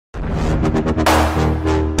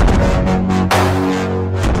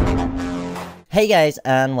Hey guys,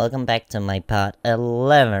 and welcome back to my part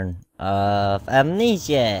 11 of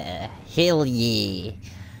Amnesia. Hell yeah!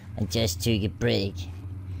 I just took a break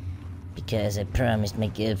because I promised my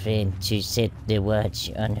girlfriend to set the watch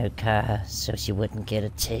on her car so she wouldn't get a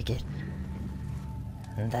ticket.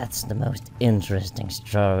 And that's the most interesting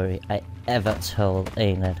story I ever told,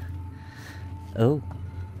 ain't it? Oh,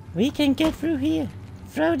 we can get through here.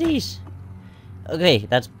 Throw these. Okay,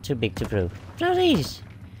 that's too big to throw. Throw these.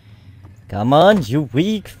 Come on, you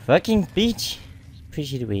weak fucking bitch!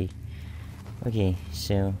 Push it away. Okay,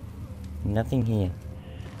 so nothing here.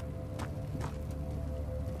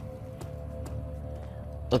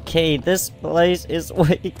 Okay, this place is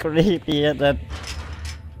way creepier than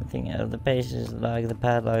nothing out of the base is like the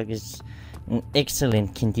padlock is in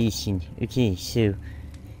excellent condition. Okay, so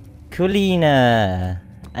Colina.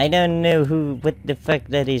 I don't know what the fuck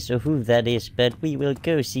that is or who that is, but we will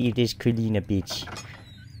go see this Colina bitch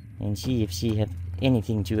and see if she have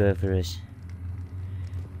anything to offer us.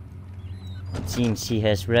 It seems she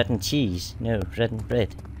has rotten cheese. No, rotten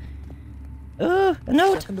bread. Oh, a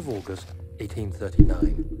note! 2nd of August,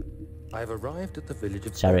 1839. I have arrived at the village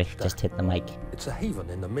of Sorry, Bernstein. just hit the mic. It's a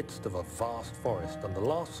haven in the midst of a vast forest and the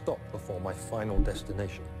last stop before my final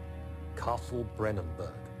destination, Castle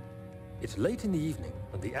Brennenburg. It's late in the evening,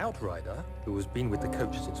 and the outrider, who has been with the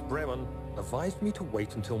coach since Bremen, advised me to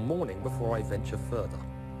wait until morning before I venture further.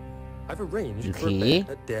 I've arranged for a bed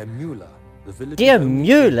at Der Müller, the village Der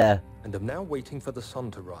Müller! and am now waiting for the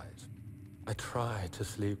sun to rise. I try to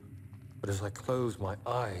sleep, but as I close my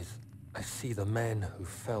eyes, I see the men who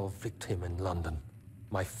fell victim in London.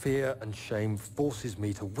 My fear and shame forces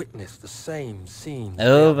me to witness the same scenes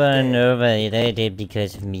Over and over, they did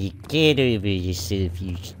because of me. Get over yourself,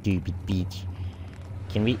 you stupid bitch.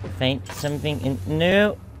 Can we find something in?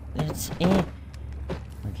 No! That's it.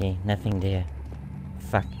 Okay, nothing there.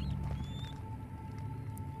 Fuck.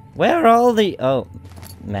 Where are all the... Oh,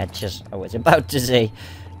 matches. I was about to say.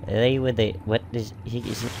 They were the... What is...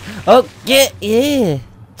 Oh, get... Yeah!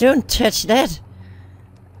 Don't touch that!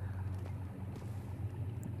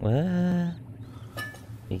 What?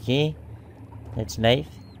 Okay. That's life.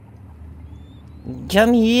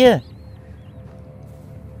 Come here!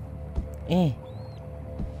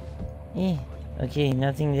 Okay,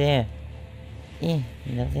 nothing there.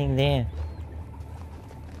 Nothing there.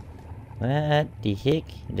 What the heck?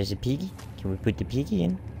 There's a piggy? Can we put the piggy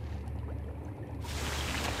in?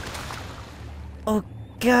 Oh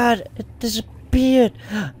god, it disappeared!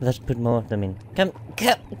 Let's put more of them in. Come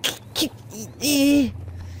here!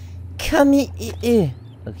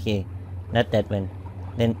 Okay, not that one.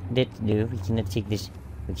 Then let's do. We cannot take this.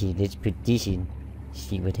 Okay, let's put this in.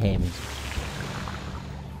 See what happens.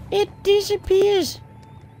 It disappears!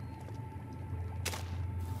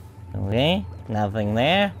 Okay, nothing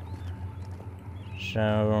there.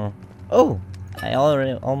 So... Oh! I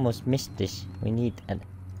already almost missed this. We need a...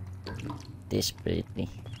 desperately.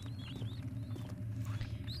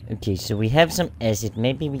 Okay, so we have some acid.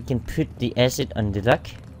 Maybe we can put the acid on the lock.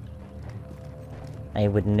 I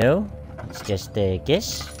would know. It's just a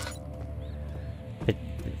guess. But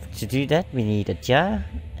to do that, we need a jar.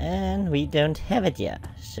 And we don't have a jar.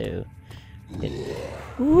 So...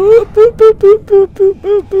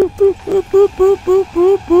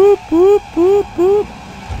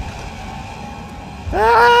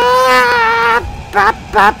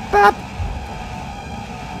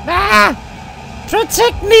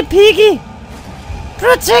 Protect me, piggy!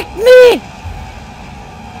 Protect me!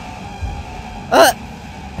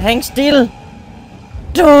 Hang still!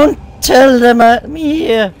 Don't tell them I'm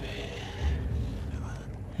here!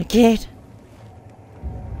 Okay.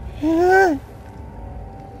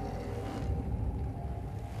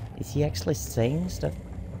 Is he actually saying stuff?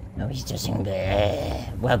 No, he's just saying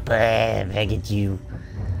bleh. Well, bleh, back at you.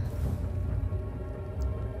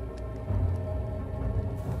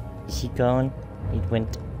 Is he gone? It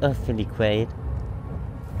went awfully quiet.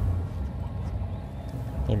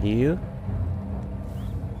 Hello?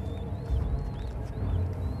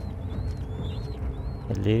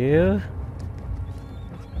 Hello?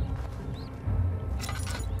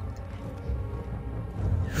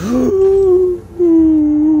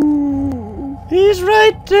 He's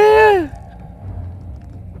right there!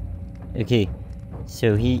 Okay,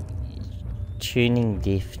 so he tuning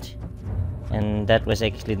lift. And that was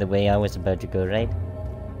actually the way I was about to go, right?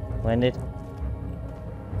 Wasn't it?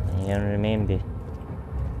 I don't remember.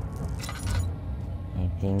 I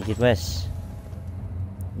think it was.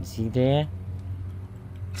 Is he there?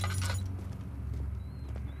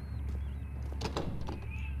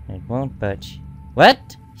 It won't budge.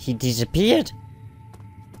 What? He disappeared?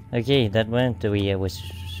 Okay, that went the way I was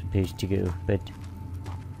supposed to go, but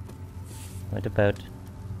what about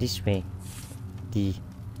this way?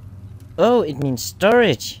 Oh, it means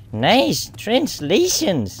storage. Nice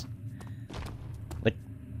translations. But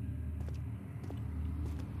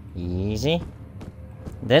easy.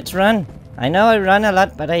 Let's run. I know I run a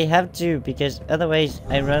lot, but I have to because otherwise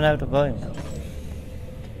I run out of oil.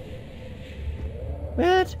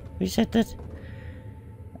 What? Who said that?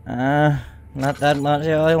 Not that much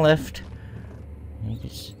oil left. I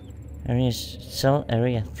guess area cell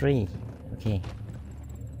area 3. Okay.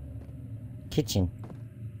 Kitchen.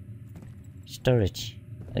 Storage.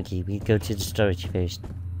 Okay, we go to the storage first.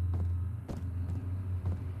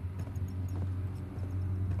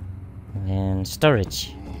 And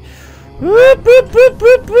storage. Whoop, whoop, whoop,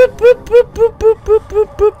 whoop, whoop, whoop, whoop, whoop, whoop, whoop,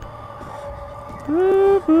 whoop, whoop.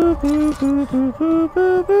 Whoop, whoop, whoop, whoop, whoop, whoop,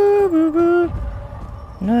 whoop, whoop, whoop.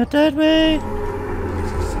 Not that way.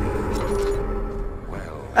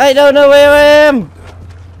 I don't know where I am.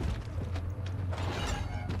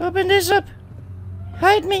 Open this up.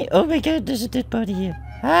 Hide me. Oh my god, there's a dead body here.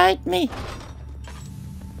 Hide me.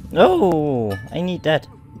 Oh, I need that.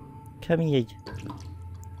 Come here.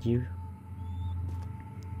 You.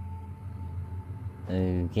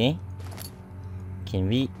 Okay. Can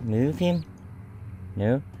we move him?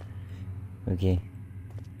 No? Okay.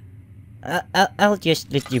 I'll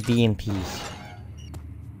just let you be in peace.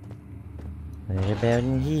 What about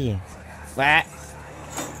in here? What?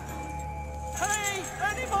 Hey!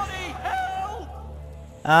 Anybody! Help!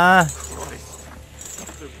 Christ, I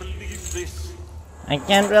don't believe this. I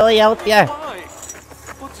can't really help you. Why?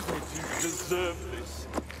 What did I do to deserve this?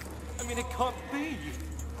 I mean, it can't be.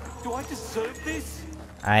 Do I deserve this?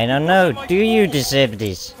 I don't know. Do you deserve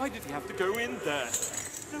this? Why did he have to go in there?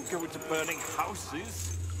 Don't go into burning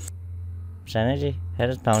houses. Sanity? Head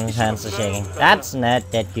is pounding, his hands are shaking. That's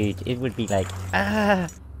not that good. It would be like, I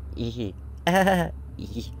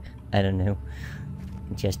don't know.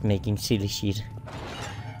 Just making silly shit.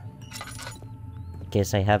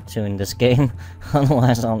 Guess I have to in this game.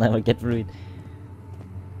 Otherwise I'll never get through it.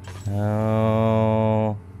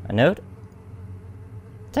 Oh, a note?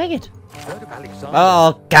 Take it.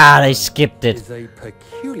 Oh god, I skipped it. Is a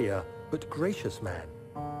peculiar but gracious man.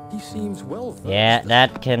 He seems well versed. Yeah,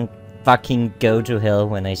 that can fucking go to hell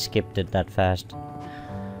when I skipped it that fast.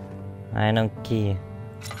 I don't care.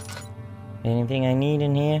 Anything I need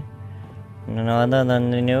in here? No other than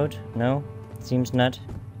the note? No? Seems not.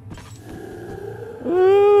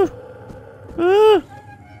 Ooh! Ooh!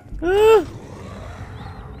 Ooh!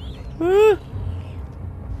 Ooh!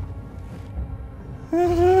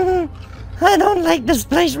 I don't like this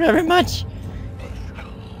place very much.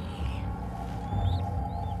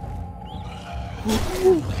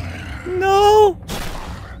 No!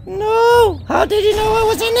 No! How did you know I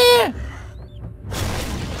was in there?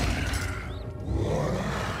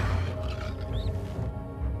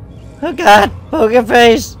 Oh god! Poker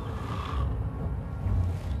face!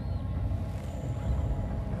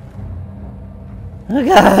 Oh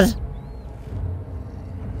god!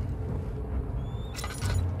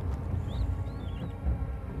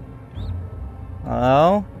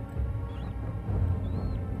 Hello?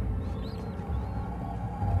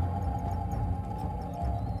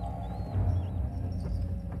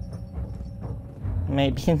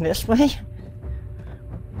 Maybe in this way?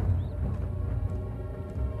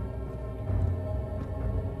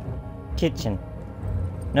 Kitchen.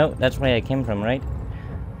 No, that's where I came from, right?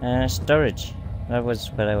 Storage. That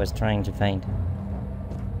was what I was trying to find.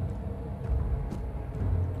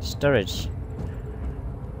 Storage.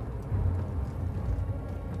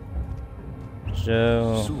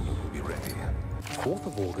 So... Soon we'll be ready. 4th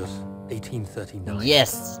of August, 1839.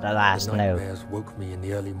 Yes, the last The note. nightmares woke me in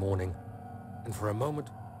the early morning, and for a moment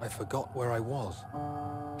I forgot where I was.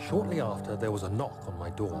 Shortly after, there was a knock on my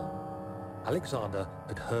door. Alexander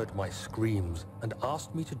had heard my screams and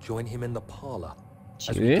asked me to join him in the parlor.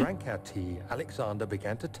 As we drank our tea, Alexander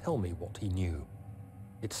began to tell me what he knew.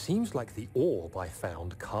 It seems like the orb I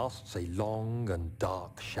found casts a long and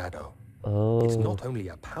dark shadow. Oh. It's not only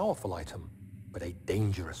a powerful item, but a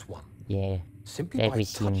dangerous one. Yeah. Simply That by we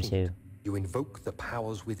seem touching to. it, you invoke the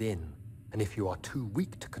powers within, and if you are too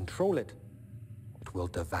weak to control it, it will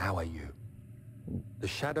devour you. The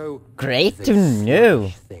shadow Great is to a know.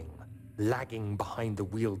 sluggish thing, lagging behind the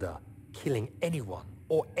wielder, killing anyone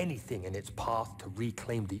or anything in its path to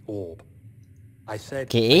reclaim the orb. I said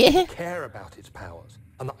I didn't care about its powers,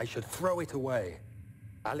 and that I should throw it away.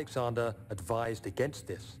 Alexander advised against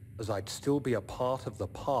this, as I'd still be a part of the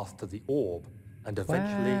path to the orb, and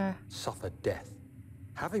eventually suffer death.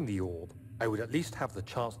 Having the orb, I would at least have the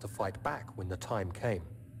chance to fight back when the time came.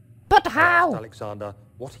 But I asked how? Alexander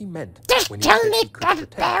what he meant Just when he tell said me, he could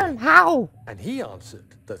protect goddamn, you. how? And he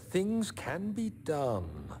answered that things can be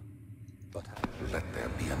done. But Let there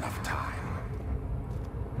be enough time.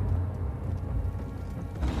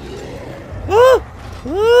 Oh!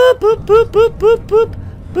 Oh, boop, boop, boop, boop, boop.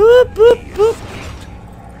 Boop, boop, boop.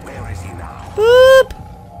 Where is he now? Boop!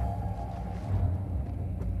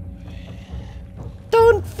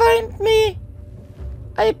 Don't find me!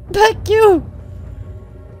 I beg you!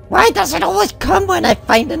 Why does it always come when I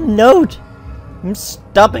find a note? I'm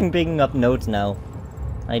stopping picking up notes now.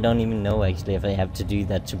 I don't even know actually if I have to do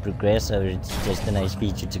that to progress or it's just a nice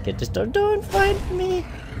feature to get the story. Don't find me!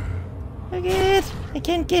 I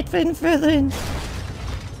can't get any further in.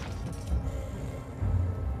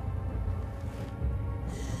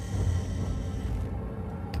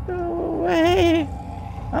 Go away!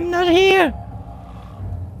 I'm not here!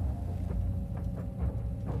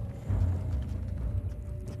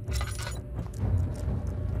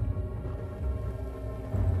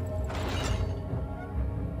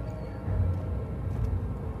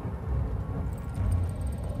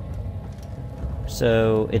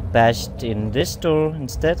 So it bashed in this door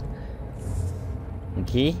instead.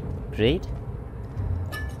 Okay, great.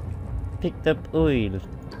 Picked up oil.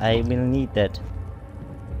 I will need that.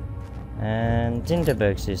 And tinder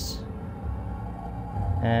boxes.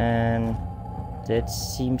 And that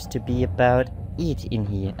seems to be about it in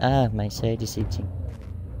here. Ah, my side is itching.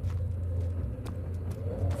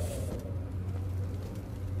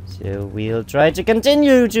 So we'll try to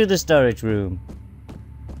continue to the storage room.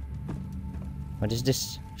 What is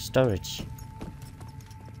this? Storage.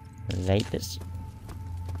 Lapis.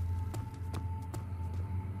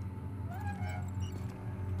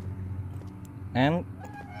 And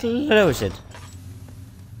close it.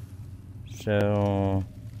 So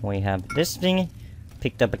we have this thing.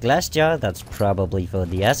 Picked up a glass jar. That's probably for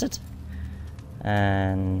the acid.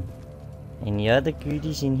 And any other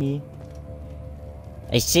goodies in here?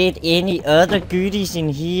 I said any other goodies in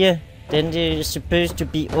here. Then there's supposed to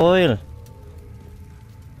be oil.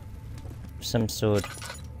 Some sort.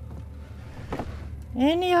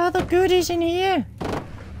 Any other goodies in here?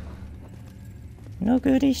 No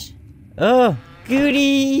goodies. Oh,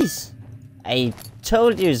 goodies! I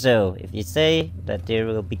told you so. If you say that there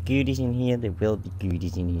will be goodies in here, there will be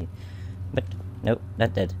goodies in here. But no,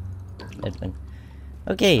 not that. That one.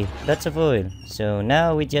 Okay, lots of oil. So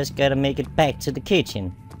now we just gotta make it back to the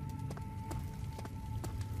kitchen.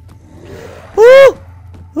 Woo!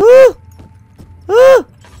 Woo! Woo!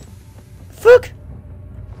 Fuck!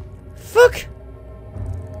 Fuck!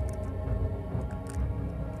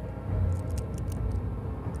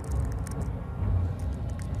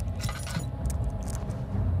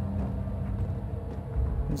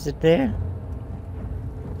 Is it there?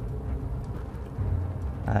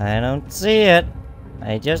 I don't see it.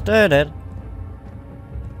 I just heard it.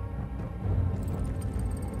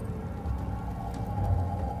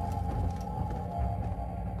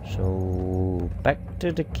 So back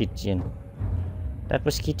to the kitchen. That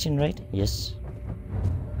was kitchen, right? Yes.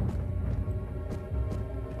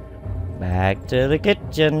 Back to the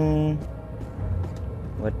kitchen.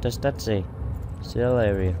 What does that say? Cell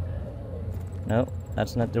area. No,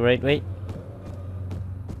 that's not the right way.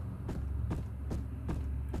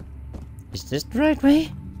 Is this the right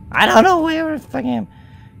way? I don't know where the fuck I am.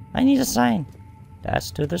 I need a sign.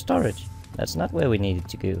 That's to the storage. That's not where we needed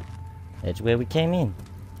to go. That's where we came in.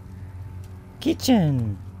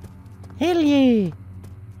 Kitchen. Hell yeah.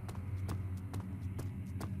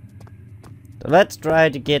 So let's try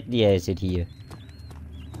to get the acid here.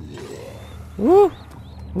 Woo!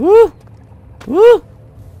 Woo! Woo!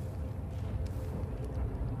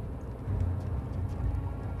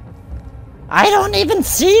 I don't even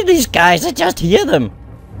see these guys, I just hear them.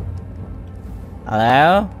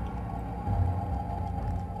 Hello?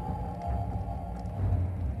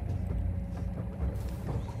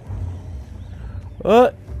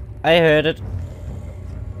 Oh, I heard it.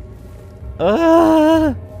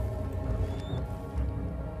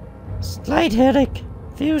 Slight headache,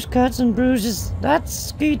 few cuts and bruises.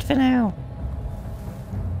 That's good for now.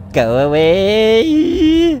 Go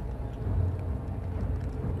away!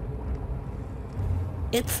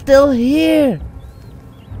 It's still here!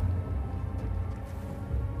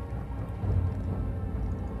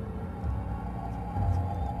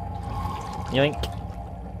 Yoink!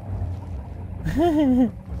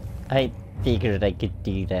 I figured I could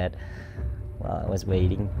do that while I was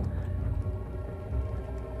waiting.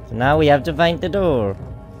 So now we have to find the door.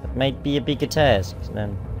 That might be a bigger task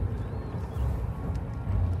then.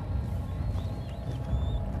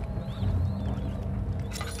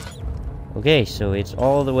 Okay, so it's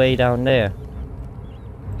all the way down there.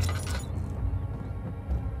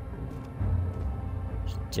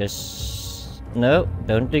 Just... no,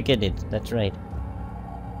 don't look at it. That's right.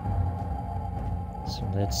 So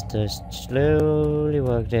let's just slowly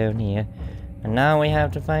walk down here. And now we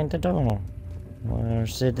have to find the door. We're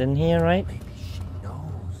sitting here, right? Maybe she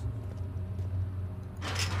knows.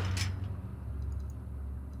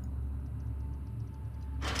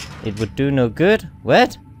 It would do no good.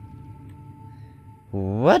 What?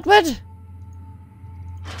 What? What?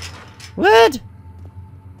 What?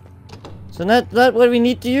 So that's not what we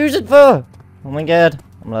need to use it for. Oh my god.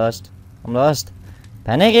 I'm lost. I'm lost.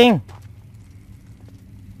 Panicking.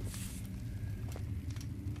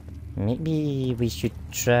 Maybe we should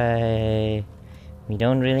try... we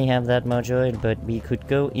don't really have that much oil, but we could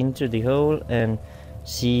go into the hole and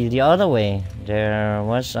see the other way. There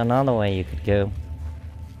was another way you could go.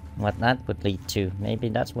 What that would lead to. Maybe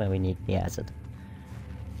that's where we need the acid.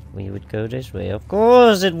 We would go this way. Of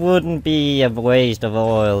course it wouldn't be a waste of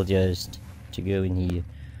oil just to go in here.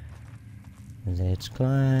 Let's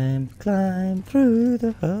climb through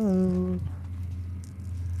the hole.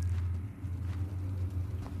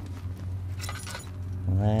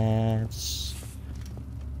 Let's...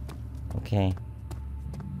 okay.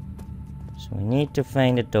 So we need to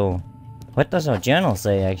find a door. What does our journal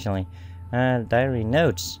say actually? Diary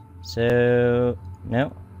notes. So...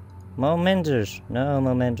 no. Mementos. No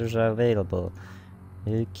mementos are available.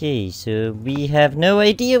 Okay, so we have no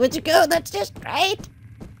idea where to go. That's just right.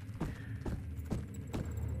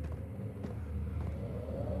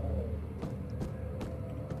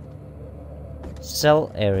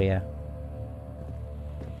 Cell area.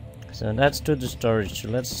 So that's to the storage. So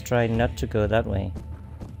let's try not to go that way.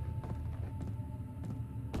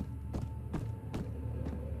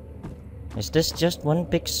 Is this just one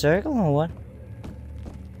big circle or what?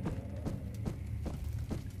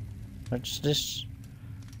 What's this?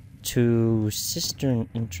 To cistern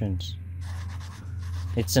entrance.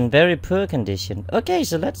 It's in very poor condition. Okay,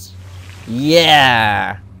 so let's...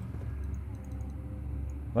 yeah!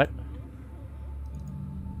 What?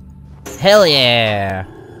 Hell yeah!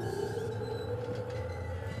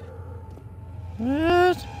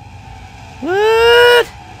 What? What?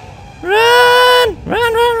 Run!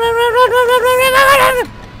 Run, run, run, run, run, run, run, run, run, run!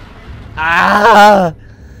 Ah!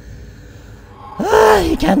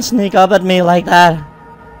 You can't sneak up at me like that.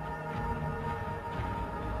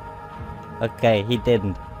 Okay, he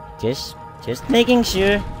didn't. Just making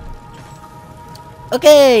sure.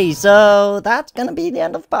 Okay, so that's gonna be the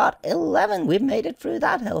end of part 11. We've made it through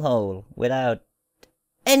that hellhole without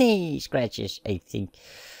any scratches, I think.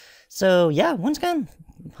 So yeah, once again,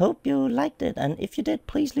 hope you liked it, and if you did,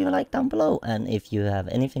 please leave a like down below, and if you have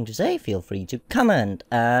anything to say, feel free to comment,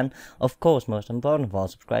 and of course, most important of all,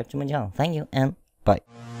 subscribe to my channel. Thank you, and bye.